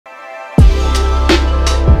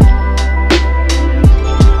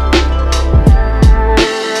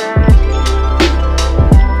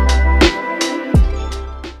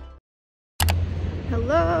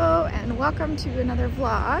to another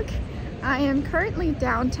vlog. I am currently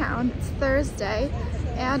downtown. It's Thursday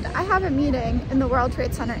and I have a meeting in the World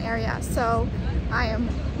Trade Center area, so I am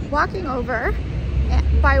walking over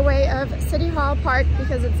by way of City Hall Park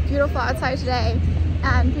because it's beautiful outside today.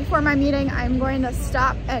 And before my meeting, I'm going to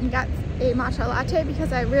stop and get a matcha latte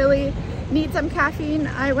because I really need some caffeine.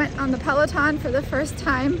 I went on the Peloton for the first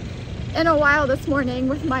time in a while this morning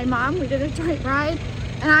with my mom. We did a joint ride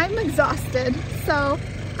and I'm exhausted, so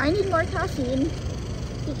I need more caffeine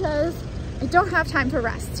because I don't have time to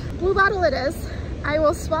rest. Blue bottle it is. I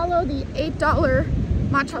will swallow the $8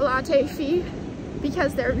 matcha latte fee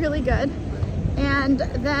because they're really good, and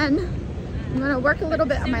then I'm gonna work a little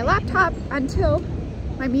bit on my laptop until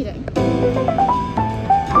my meeting.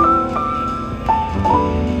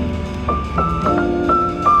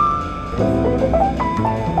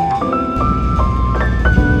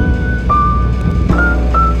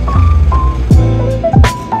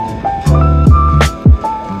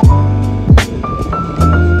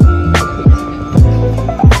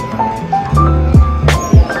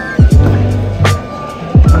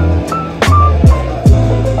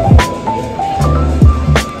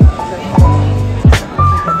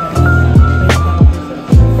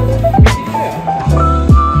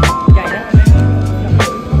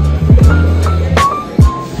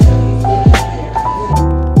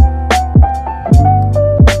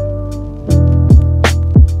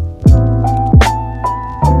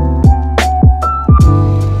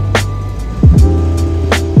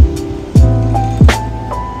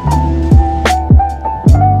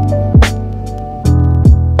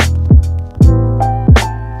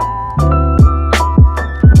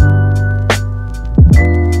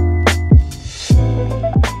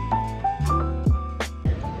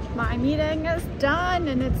 Done,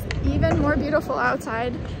 and it's even more beautiful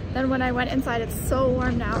outside than when I went inside. It's so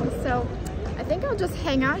warm now, so I think I'll just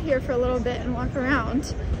hang out here for a little bit and walk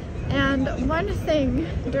around. And one thing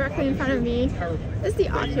directly in front of me is the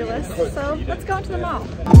Oculus, so let's go into the mall.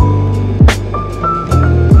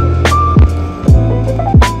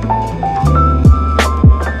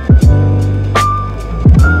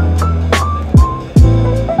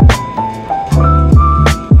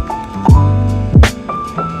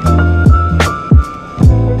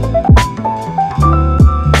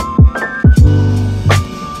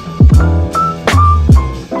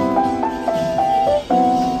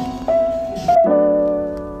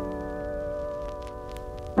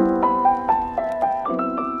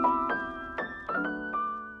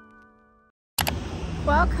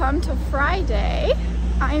 Welcome to Friday.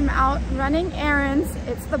 I'm out running errands.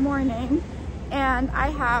 It's the morning and I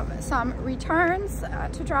have some returns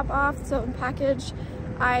to drop off, so package.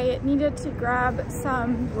 I needed to grab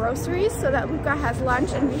some groceries so that Luca has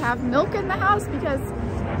lunch, and we have milk in the house because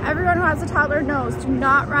everyone who has a toddler knows, do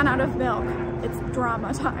not run out of milk. It's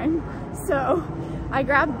drama time. So I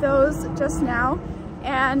grabbed those just now,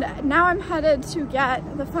 and now I'm headed to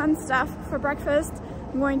get the fun stuff for breakfast.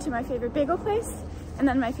 I'm going to my favorite bagel place, and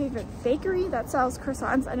then my favorite bakery that sells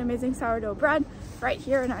croissants and amazing sourdough bread right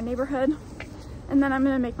here in our neighborhood. And then I'm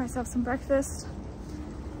gonna make myself some breakfast.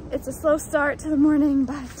 It's a slow start to the morning,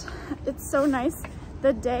 but it's so nice.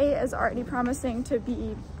 The day is already promising to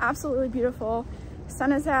be absolutely beautiful.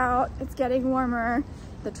 Sun is out, it's getting warmer,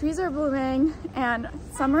 the trees are blooming, and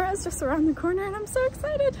summer is just around the corner, and I'm so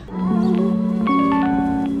excited.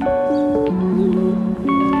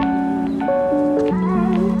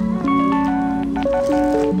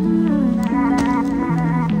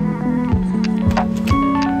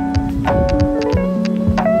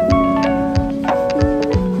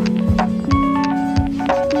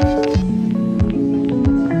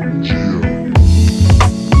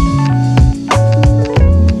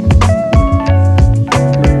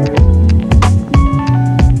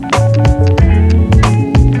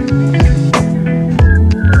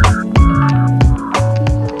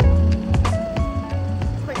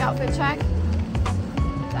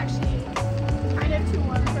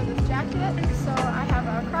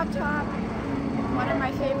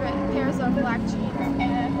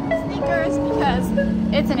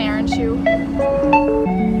 It's an errand shoe.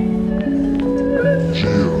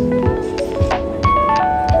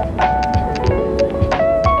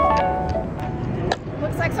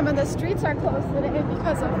 Looks like some of the streets are closed today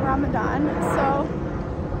because of Ramadan, so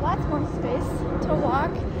lots more space to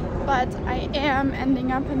walk, but I am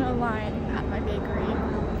ending up in a line at my bakery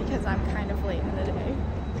because I'm kind of late in the day.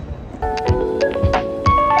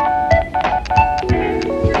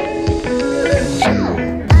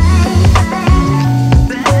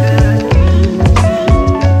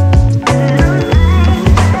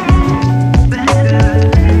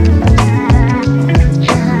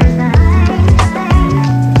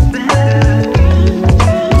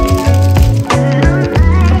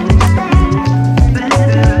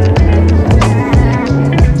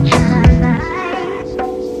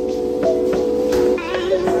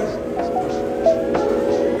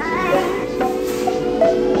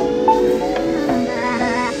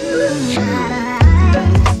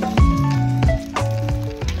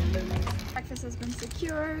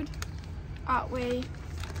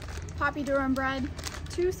 Happy Durham bread,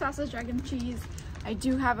 2 sausage, egg, and cheese. I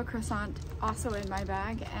do have a croissant also in my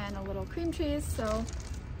bag and a little cream cheese, so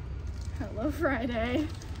hello Friday.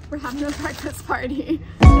 We're having a breakfast party.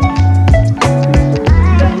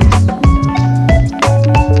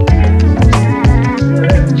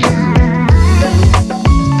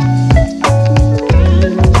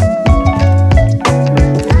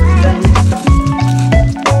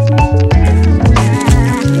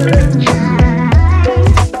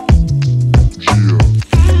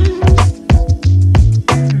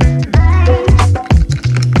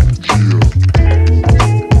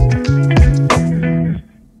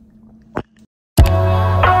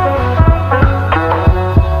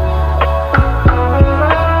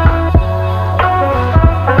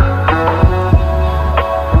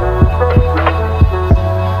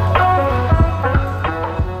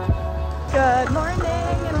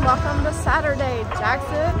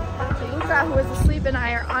 Who is asleep and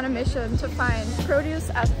I are on a mission to find produce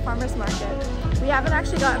at the farmer's market. We haven't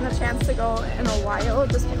actually gotten the chance to go in a while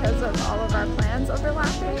just because of all of our plans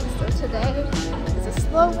overlapping. So today is a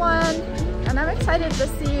slow one and I'm excited to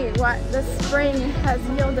see what this spring has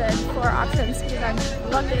yielded for options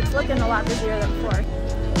because it's looking a lot busier than before.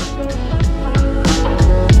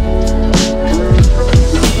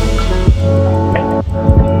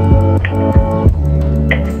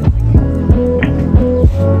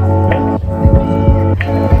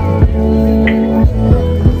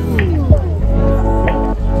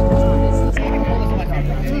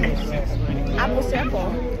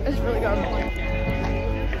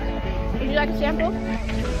 Sample?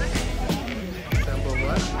 Sample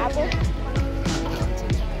what? Apple?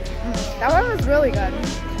 That one was really good.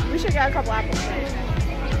 We should get a couple apples.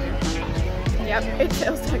 Yep, it's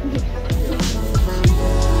sales technique.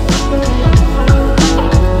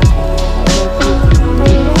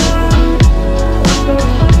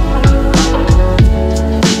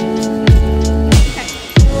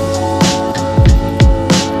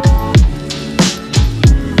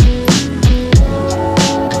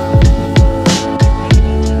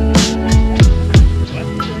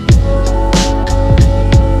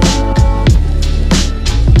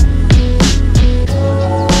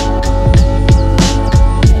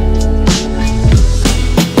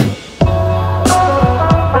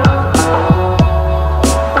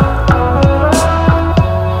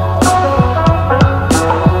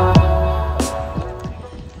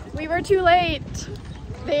 Too late.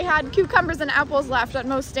 They had cucumbers and apples left at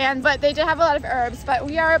most stands, but they did have a lot of herbs. But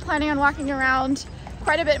we are planning on walking around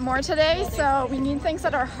quite a bit more today, so we need things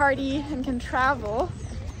that are hardy and can travel.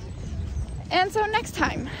 And so next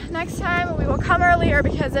time we will come earlier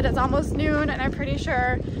because it is almost noon and I'm pretty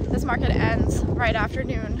sure this market ends right after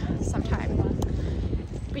noon sometime.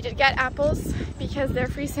 We did get apples because their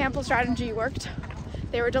free sample strategy worked.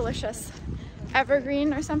 They were delicious.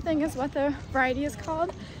 Evergreen or something is what the variety is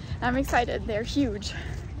called. I'm excited. They're huge.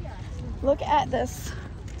 Look at this.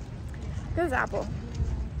 Look at this apple.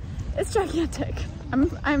 It's gigantic.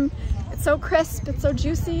 It's so crisp, it's so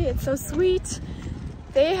juicy, it's so sweet.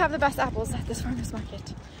 They have the best apples at this farmer's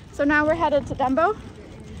market. So now we're headed to Dumbo.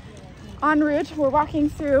 En route, we're walking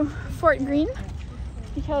through Fort Greene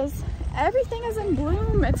because everything is in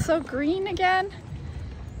bloom. It's so green again.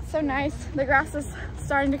 So nice. The grass is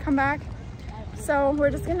starting to come back. So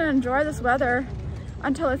we're just gonna enjoy this weather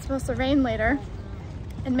until it's supposed to rain later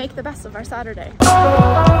and make the best of our Saturday.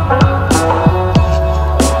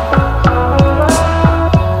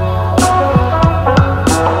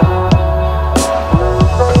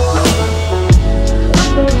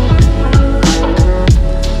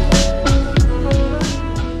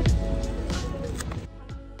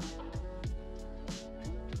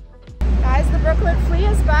 Guys, the Brooklyn Flea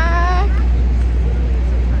is back.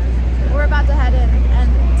 We're about to head in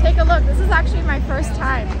and take a look. This is actually my first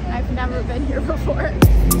time. I've never been here before.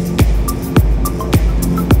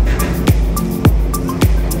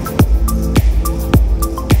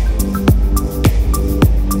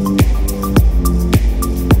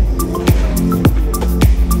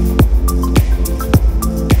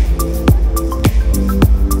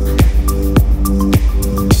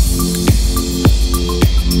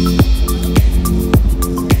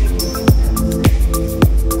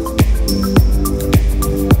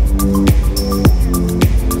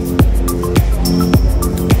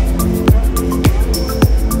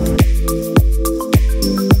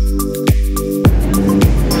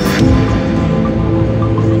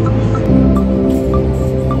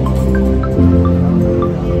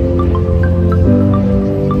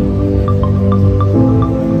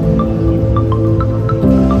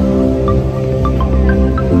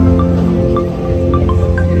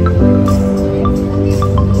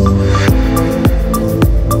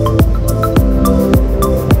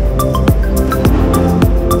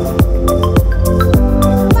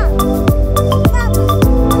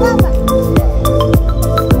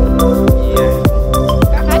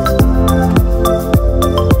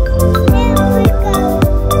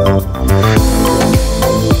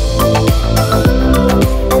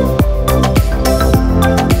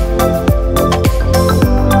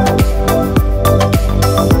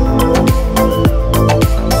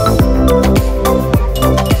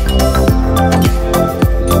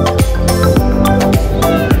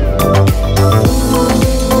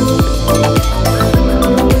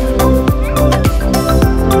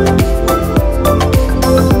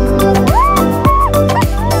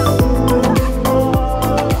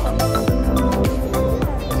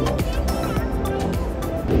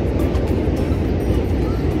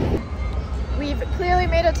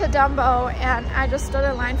 Dumbo and I just stood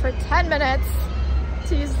in line for 10 minutes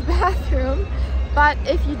to use the bathroom. But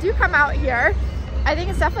if you do come out here, I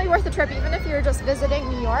think it's definitely worth the trip, even if you're just visiting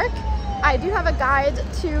New York. I do have a guide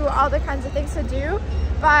to all the kinds of things to do,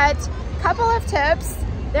 but couple of tips.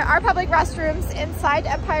 There are public restrooms inside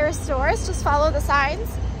Empire stores, just follow the signs.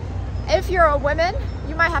 If you're a woman,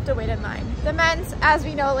 you might have to wait in line. The men's, as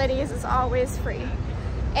we know, ladies, is always free.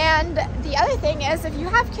 And the other thing is, if you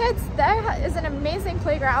have kids, there is an amazing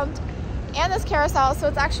playground and this carousel, so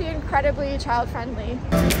it's actually incredibly child-friendly.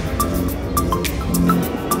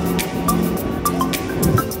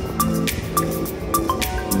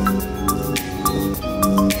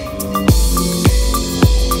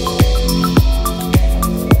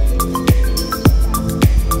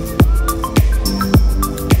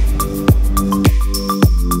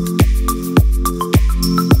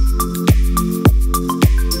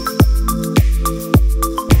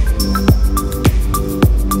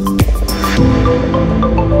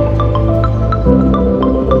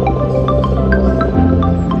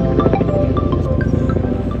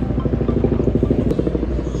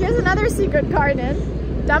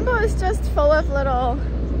 Dumbo is just full of little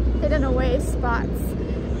hidden away spots,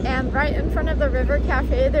 and right in front of the River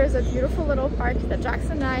Cafe there's a beautiful little park that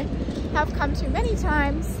Jackson and I have come to many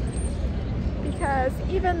times, because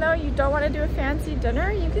even though you don't want to do a fancy dinner,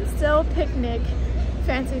 you can still picnic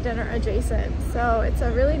fancy dinner adjacent. So it's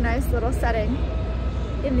a really nice little setting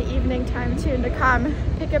in the evening time too, to come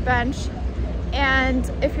pick a bench, and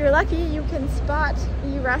if you're lucky you can spot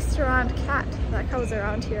the restaurant cat that goes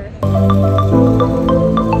around here.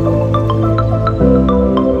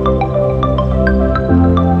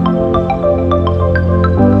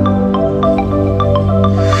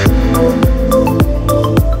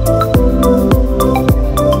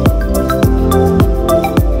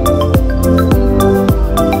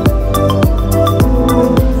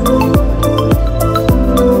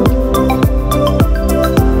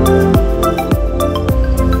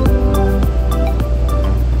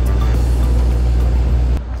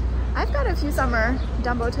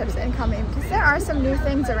 Dumbo tips incoming, because there are some new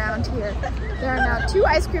things around here. There are now 2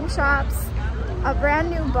 ice cream shops, a brand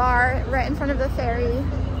new bar right in front of the ferry.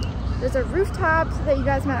 There's a rooftop that you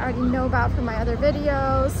guys might already know about from my other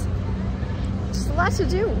videos. Just a lot to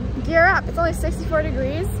do. Gear up. It's only 64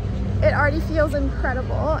 degrees. It already feels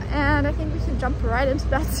incredible, and I think we should jump right into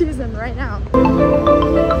that season right now.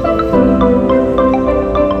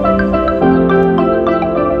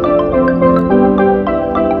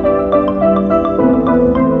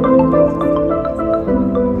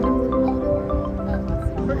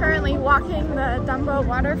 Dumbo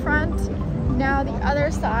waterfront. Now the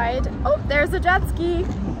other side. Oh, there's a jet ski.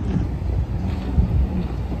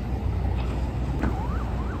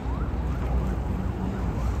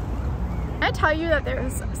 I tell you that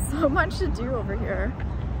there's so much to do over here.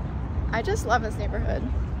 I just love this neighborhood.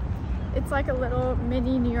 It's like a little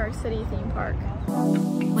mini New York City theme park.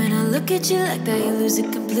 When I look at you like that, you lose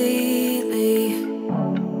it completely.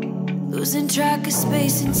 Losing track of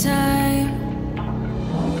space and time.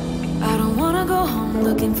 I don't wanna go home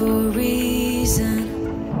looking for a reason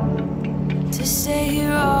to stay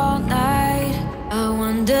here all night. I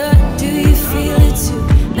wonder, do you feel it too?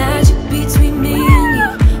 Magic between me and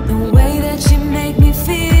you, the way that you make me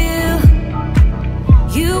feel.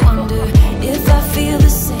 You wonder if I feel the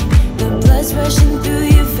same, the blood's rushing through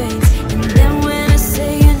your veins. And then when I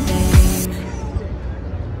say your name,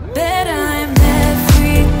 bet I'm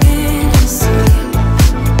everything you see.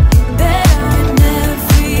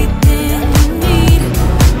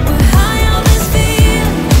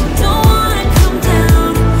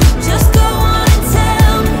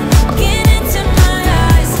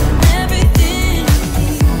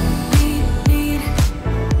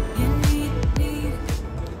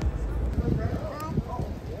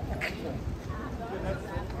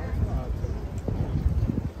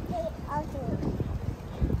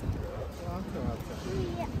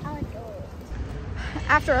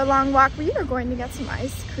 After a long walk, we are going to get some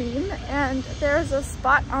ice cream, and there's a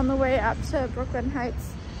spot on the way up to Brooklyn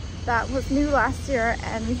Heights that was new last year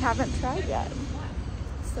and we haven't tried yet.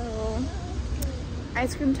 So,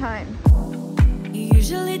 ice cream time. You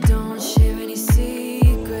usually don't share any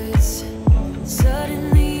secrets.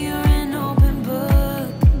 Suddenly you're an open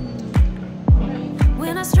book.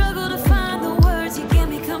 When I struggle to find the words, you get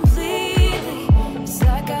me completely. It's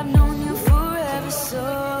like I've known you forever,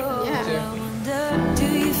 so yeah. I wonder, do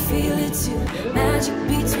you feel it too? Magic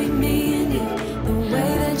between me and you, the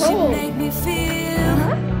way that you make me feel.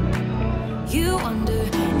 You wonder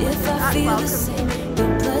if I feel the same, the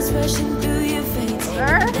blood's rushing through your veins.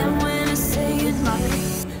 And then when I say your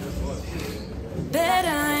name, bet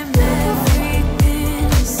I'm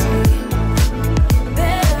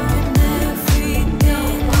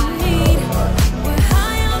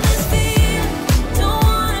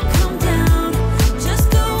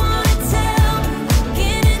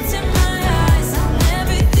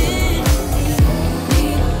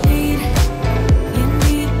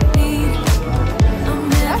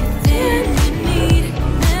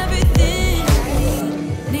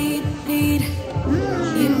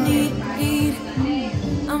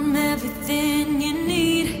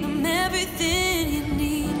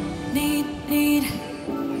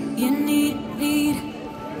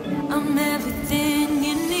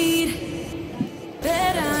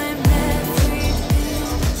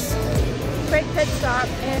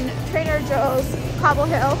Joe's Cobble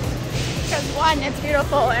Hill because one, it's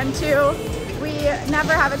beautiful, and two, we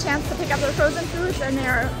never have a chance to pick up the frozen foods and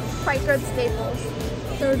they're quite good staples.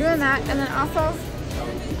 So we're doing that, and then also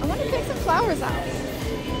I want to pick some flowers out.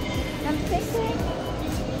 I'm thinking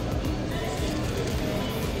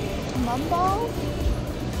mum balls.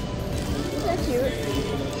 These are cute.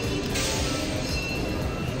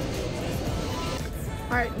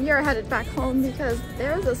 Alright, we are headed back home because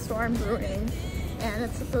there's a storm brewing and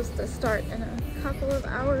it's supposed to start in a couple of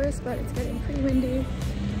hours, but it's getting pretty windy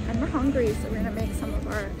and we're hungry, so we're gonna make some of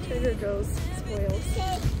our Trader Joe's spoils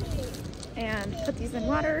and put these in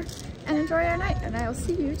water and enjoy our night, and I'll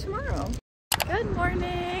see you tomorrow. Good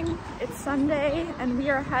morning! It's Sunday and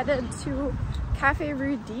we are headed to Cafe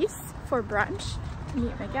Rue Dix for brunch to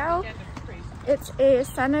meet Miguel. It's a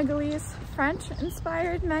Senegalese French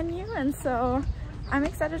inspired menu, and so I'm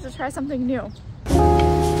excited to try something new.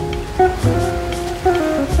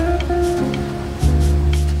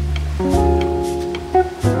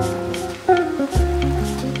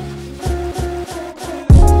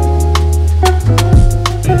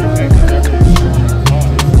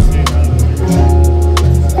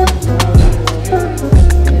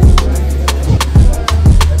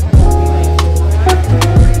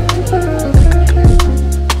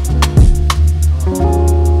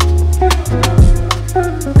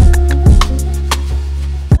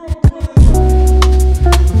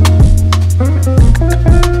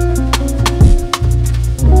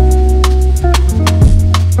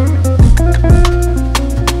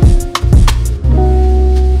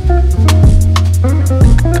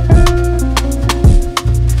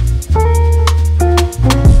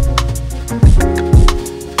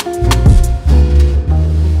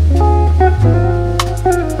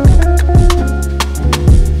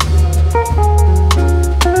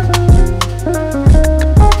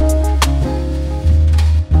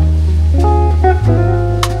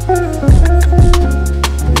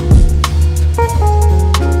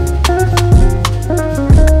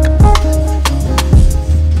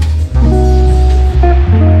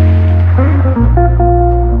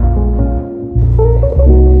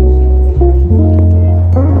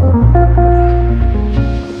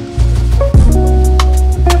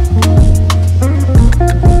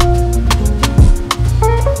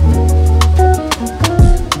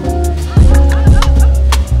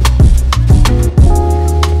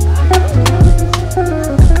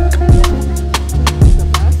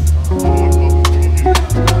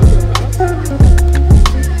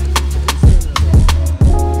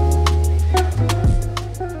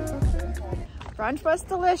 Brunch was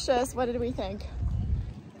delicious. What did we think?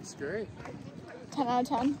 It's great. 10 out of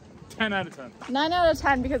 10? 10 out of 10. 9 out of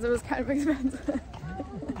 10 because it was kind of expensive.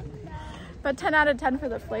 But 10 out of 10 for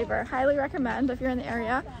the flavor. Highly recommend if you're in the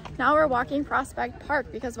area. Now we're walking Prospect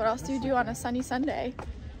Park because what else do you do on a sunny Sunday?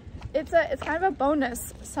 It's kind of a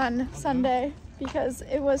bonus Sunday because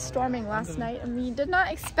it was storming last night and we did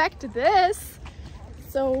not expect this.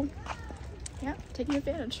 So yeah, taking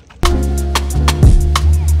advantage.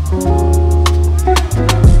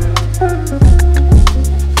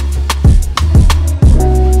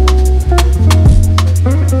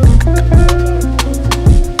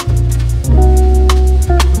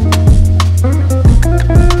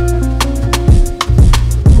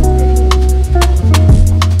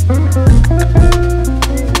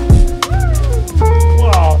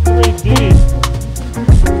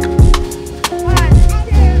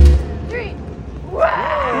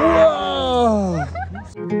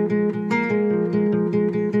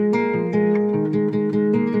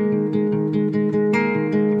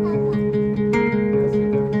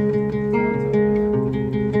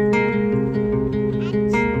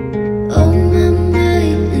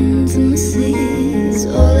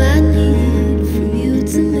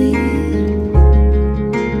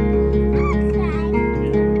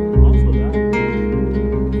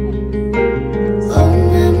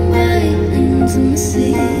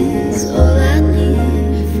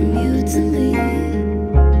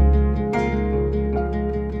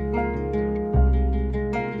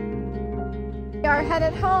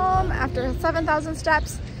 Headed home after 7,000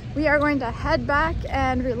 steps. We are going to head back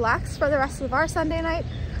and relax for the rest of our Sunday night.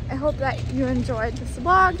 I hope that you enjoyed this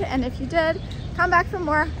vlog, and if you did, come back for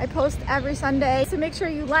more. I post every Sunday, so make sure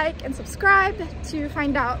you like and subscribe to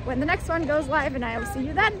find out when the next one goes live, and I will see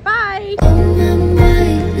you then. Bye!